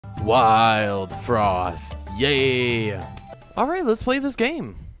Wildfrost. Yay! Alright, let's play this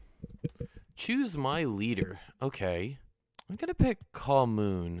game. Choose my leader. Okay. I'm gonna pick Call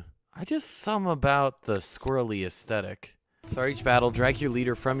Moon. I just some about the squirrely aesthetic. Start each battle, drag your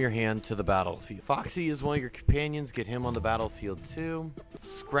leader from your hand to the battlefield. Foxy is one of your companions, get him on the battlefield too.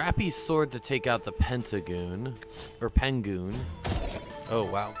 Scrappy's sword to take out the Pentagoon, or Pengoon. Oh,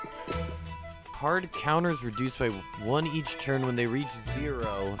 wow. Card counters reduced by 1 each turn. When they reach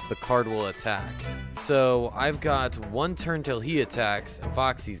 0, the card will attack. So I've got 1 turn till he attacks, and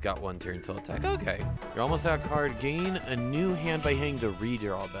Foxy's got 1 turn till attack. Okay. You're almost out of card. Gain a new hand by hitting the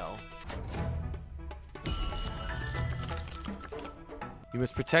redraw bell. You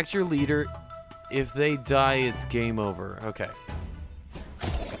must protect your leader. If they die, it's game over. Okay.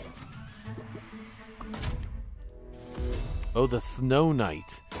 Oh, the Snow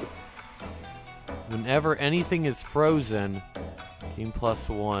Knight. Whenever anything is frozen, game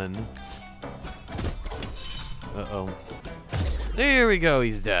 +1. Uh-oh. There we go,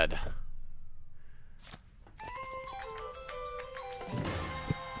 he's dead.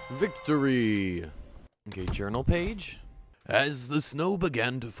 Victory! Okay, journal page. As the snow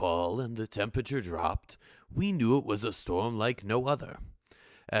began to fall and the temperature dropped, we knew it was a storm like no other.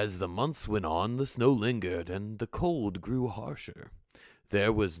 As the months went on, the snow lingered and the cold grew harsher.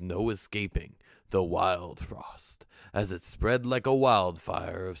 There was no escaping the wild frost, as it spread like a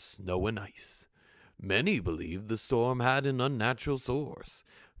wildfire of snow and ice. Many believed the storm had an unnatural source.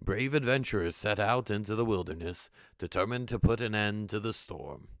 Brave adventurers set out into the wilderness, determined to put an end to the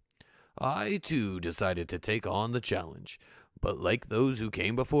storm. I, too, decided to take on the challenge, but like those who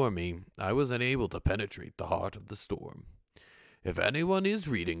came before me, I was unable to penetrate the heart of the storm. If anyone is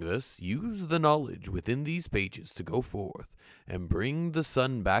reading this, use the knowledge within these pages to go forth and bring the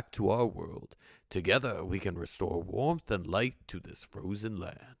sun back to our world. Together we can restore warmth and light to this frozen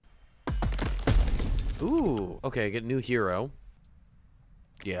land. Ooh, okay, I get a new hero.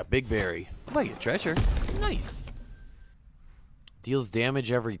 Yeah, Big Berry. I might get treasure. Nice. Deals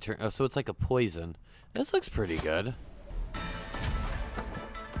damage every turn. Oh, so it's like a poison. This looks pretty good.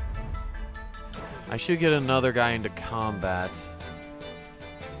 I should get another guy into combat.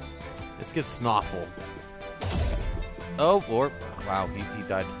 Let's get Snoffle. Oh, or wow, he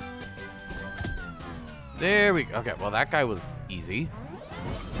died. There we go. Okay, well that guy was easy.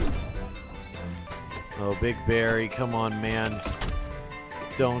 Oh, Big Berry, come on, man.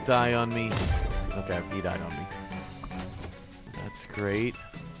 Don't die on me. Okay, he died on me. That's great.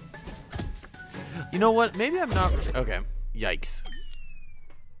 You know what? Maybe I'm not... Okay, yikes.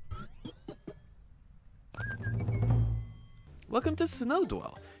 Welcome to Snow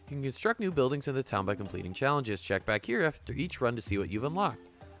Dwell. You can construct new buildings in the town by completing challenges. Check back here after each run to see what you've unlocked.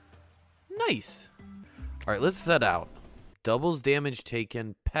 Nice. Alright, let's set out. Doubles damage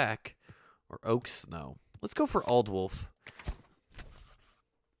taken, Peck, or Oak Snow. Let's go for Aldwolf.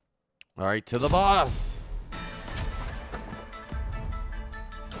 Alright, to the boss.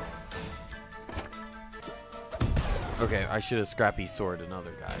 Okay, I should have Scrappy Sword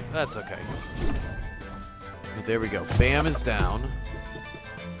another guy. That's okay. But there we go. Bam is down.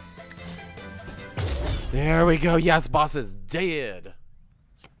 There we go. Yes, boss is dead.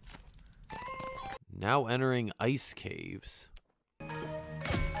 Now entering ice caves.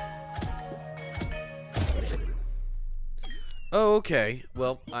 Oh, okay.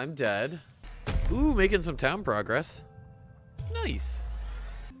 Well, I'm dead. Ooh, making some town progress. Nice.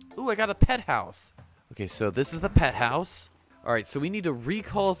 Ooh, I got a pet house. Okay, so this is the pet house. All right, so we need to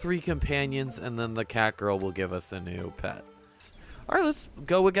recall 3 companions, and then the cat girl will give us a new pet. All right, let's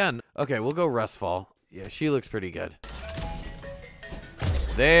go again. Okay, we'll go Rustfall. Yeah, she looks pretty good.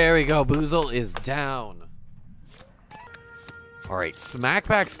 There we go. Boozle is down. All right,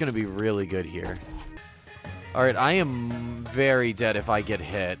 Smackback's going to be really good here. All right, I am very dead if I get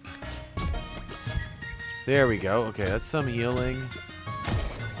hit. There we go. Okay, that's some healing.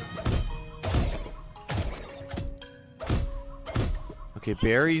 Okay,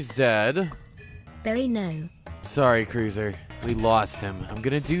 Barry's dead. Barry, no. Sorry, Cruiser. We lost him. I'm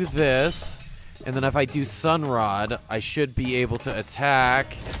gonna do this, and then if I do Sunrod, I should be able to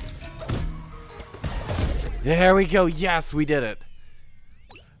attack. There we go. Yes, we did it.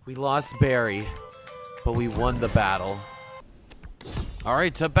 We lost Barry, but we won the battle. All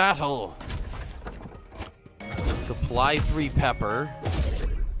right, to battle. Supply 3 pepper.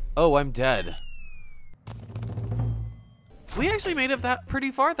 Oh, I'm dead. We actually made it that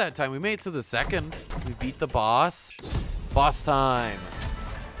pretty far that time. We made it to the 2nd. We beat the boss. Boss time.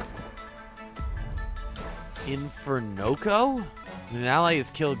 Infernoco? When an ally is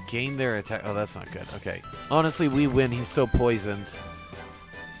killed, gain their attack. Oh, that's not good. Okay. Honestly, we win. He's so poisoned.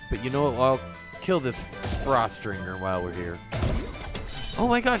 But you know what? I'll kill this Frostringer while we're here. Oh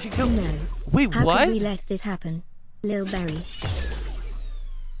my gosh, he killed me. No. Wait, How what? could we let this happen? Lil Berry.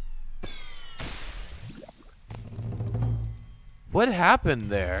 What happened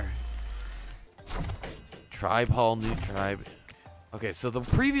there? Tribe Hall, new tribe. Okay, so the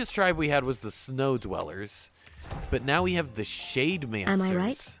previous tribe we had was the Snow Dwellers. But now we have the Shade Mancers. Am I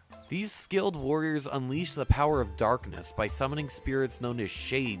right? These skilled warriors unleash the power of darkness by summoning spirits known as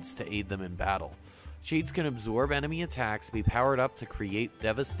Shades to aid them in battle. Shades can absorb enemy attacks, be powered up to create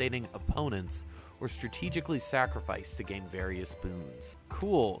devastating opponents, or strategically sacrifice to gain various boons.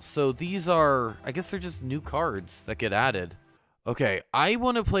 Cool, so these are, I guess they're just new cards that get added. Okay, I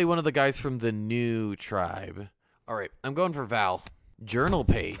want to play one of the guys from the new tribe. Alright, I'm going for Val. Journal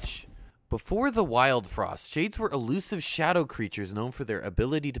page. Before the Wildfrost, Shades were elusive shadow creatures known for their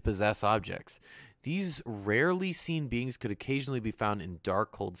ability to possess objects. These rarely seen beings could occasionally be found in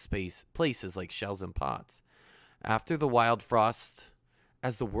dark, cold places like shells and pots. After the Wildfrost,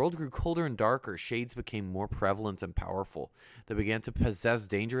 as the world grew colder and darker, Shades became more prevalent and powerful. They began to possess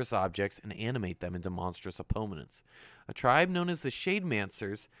dangerous objects and animate them into monstrous opponents. A tribe known as the Shade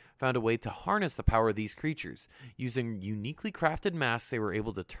Mancers found a way to harness the power of these creatures. Using uniquely crafted masks, they were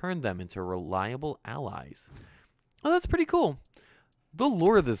able to turn them into reliable allies. Oh, that's pretty cool. The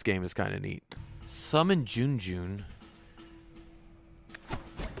lore of this game is kind of neat. Summon Junjun.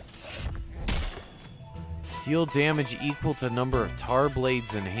 Deal damage equal to number of tar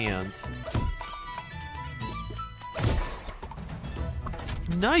blades in hand.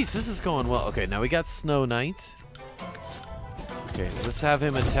 Nice, this is going well. Okay, now we got Snow Knight. Okay, let's have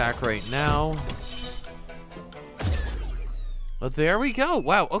him attack right now. Oh, there we go.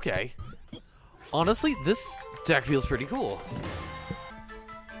 Wow, okay. Honestly, this deck feels pretty cool.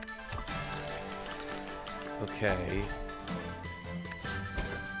 Okay.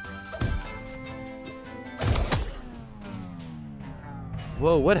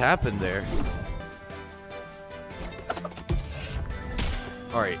 Whoa, what happened there?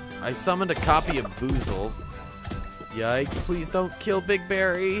 Alright, I summoned a copy of Boozle. Yikes, please don't kill Big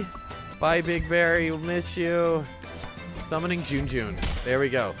Berry. Bye, Big Berry, we'll miss you. Summoning Junjun. There we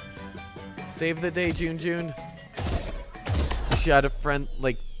go. Save the day, Junjun. Wish you had a friend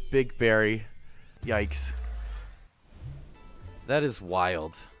like Big Berry. Yikes. That is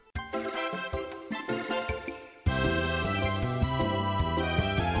wild.